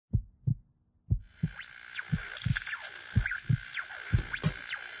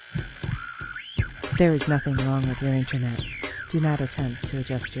There is nothing wrong with your internet. Do not attempt to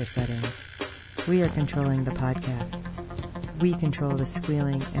adjust your settings. We are controlling the podcast. We control the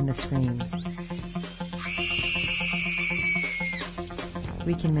squealing and the screams.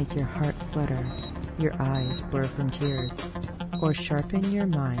 We can make your heart flutter, your eyes blur from tears, or sharpen your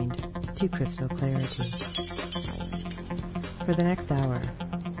mind to crystal clarity. For the next hour,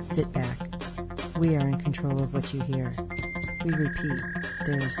 sit back. We are in control of what you hear. We repeat,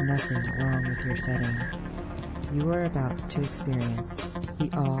 there is nothing wrong with your settings. You are about to experience the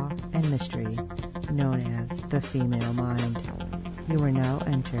awe and mystery known as the female mind. You are now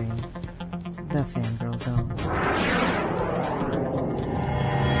entering the Fangirl Zone.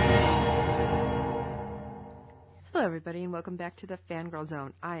 Hello everybody and welcome back to the Fangirl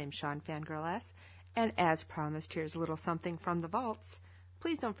Zone. I am Sean Fangirl S, and as promised, here's a little something from the vaults.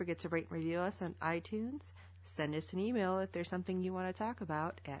 Please don't forget to rate and review us on iTunes. Send us an email if there's something you want to talk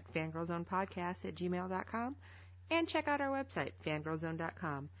about at fangirlzonepodcast@gmail.com, and check out our website,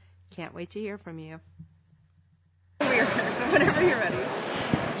 fangirlzone.com. Can't wait to hear from you. So whenever you're ready.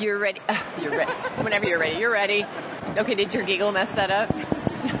 You're ready. You're ready. Whenever you're ready. You're ready. Okay, did your giggle mess that up? Okay,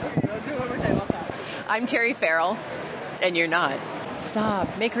 let's do it one more time. I'll stop. I'm Terry Ferrel, and you're not.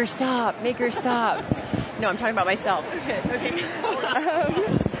 Stop. Make her stop. Make her stop. No, I'm talking about myself. Okay.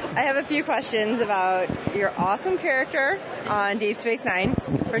 I have a few questions about your awesome character on Deep Space Nine.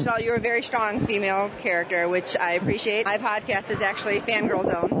 First of all, you're a very strong female character, which I appreciate. My podcast is actually Fangirl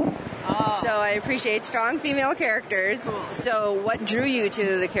Zone. Oh. So I appreciate strong female characters. Cool. So what drew you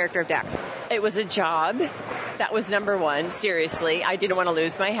to the character of Dax? It was a job. That was number one. Seriously, I didn't want to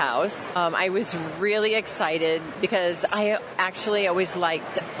lose my house. I was really excited because I actually always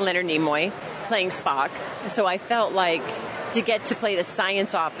liked Leonard Nimoy playing Spock. So I felt like to get to play the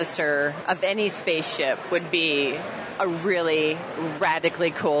science officer of any spaceship would be a really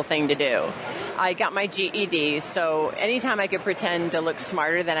radically cool thing to do. I got my GED, so anytime I could pretend to look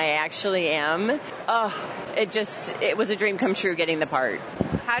smarter than I actually am, it was a dream come true getting the part.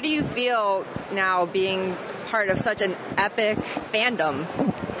 How do you feel now being part of such an epic fandom?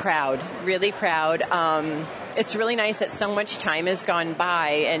 Proud, really proud. It's really nice that so much time has gone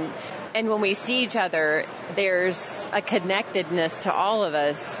by, and when we see each other, there's a connectedness to all of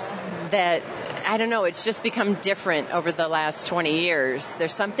us that, I don't know, it's just become different over the last 20 years.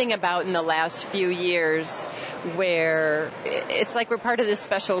 There's something about in the last few years where it's like we're part of this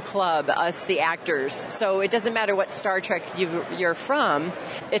special club, us the actors. So it doesn't matter what Star Trek you're from.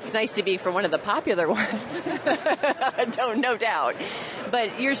 It's nice to be from one of the popular ones. No doubt.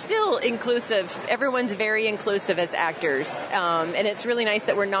 But you're still inclusive. Everyone's very inclusive as actors. And it's really nice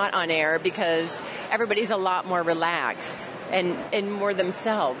that we're not on air because everybody's a lot more relaxed and more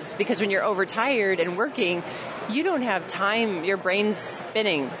themselves. Because when you're overtired and working, you don't have time. Your brain's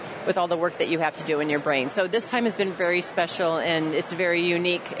spinning with all the work that you have to do in your brain. So this time has been very special, and it's a very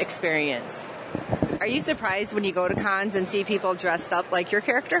unique experience. Are you surprised when you go to cons and see people dressed up like your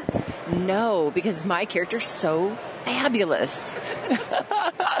character? No, because my character's so fabulous.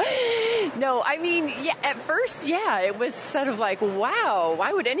 No, I mean, yeah, at first, yeah, it was sort of like, wow,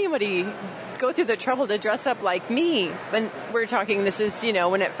 why would anybody go through the trouble to dress up like me? When we're talking, this is,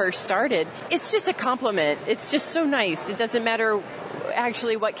 when it first started. It's just a compliment. It's just so nice. It doesn't matter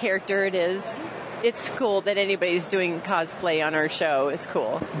actually what character it is. It's cool that anybody's doing cosplay on our show. It's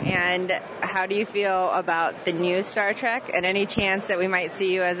cool. And how do you feel about the new Star Trek, and any chance that we might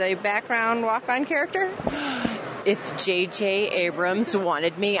see you as a background walk-on character? If J.J. Abrams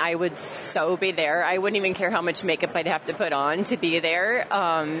wanted me, I would so be there. I wouldn't even care how much makeup I'd have to put on to be there,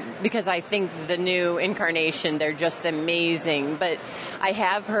 because I think the new incarnation, they're just amazing. But I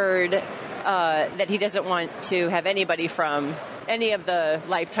have heard that he doesn't want to have anybody from any of the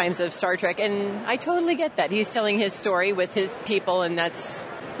lifetimes of Star Trek, and I totally get that. He's telling his story with his people, and that's,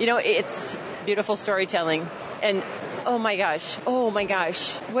 it's beautiful storytelling. And oh my gosh,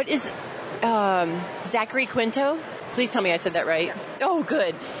 what is Zachary Quinto? Please tell me I said that right. Yeah. Oh,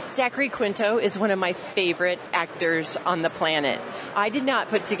 good. Zachary Quinto is one of my favorite actors on the planet. I did not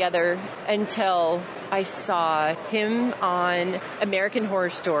put together until I saw him on American Horror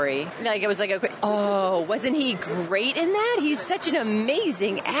Story. Like, it was like, wasn't he great in that? He's such an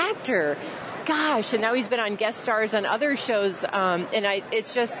amazing actor. Gosh, and now he's been on guest stars on other shows, and I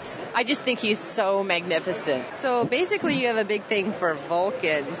just think he's so magnificent. So basically you have a big thing for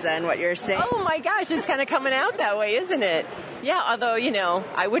Vulcans, then, what you're saying. Oh my gosh, it's kind of coming out that way, isn't it? Yeah, although,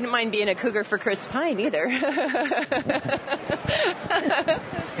 I wouldn't mind being a cougar for Chris Pine either.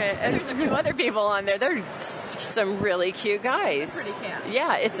 Okay. And there's a few other people on there. There's some really cute guys. Pretty cast.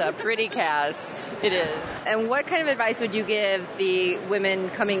 Yeah, it's a pretty cast. It is. And what kind of advice would you give the women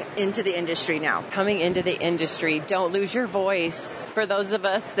coming into the industry? industry now? Coming into the industry, don't lose your voice. For those of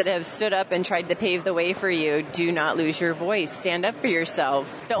us that have stood up and tried to pave the way for you, do not lose your voice. Stand up for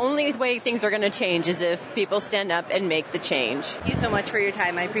yourself. The only way things are going to change is if people stand up and make the change. Thank you so much for your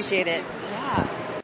time. I appreciate it.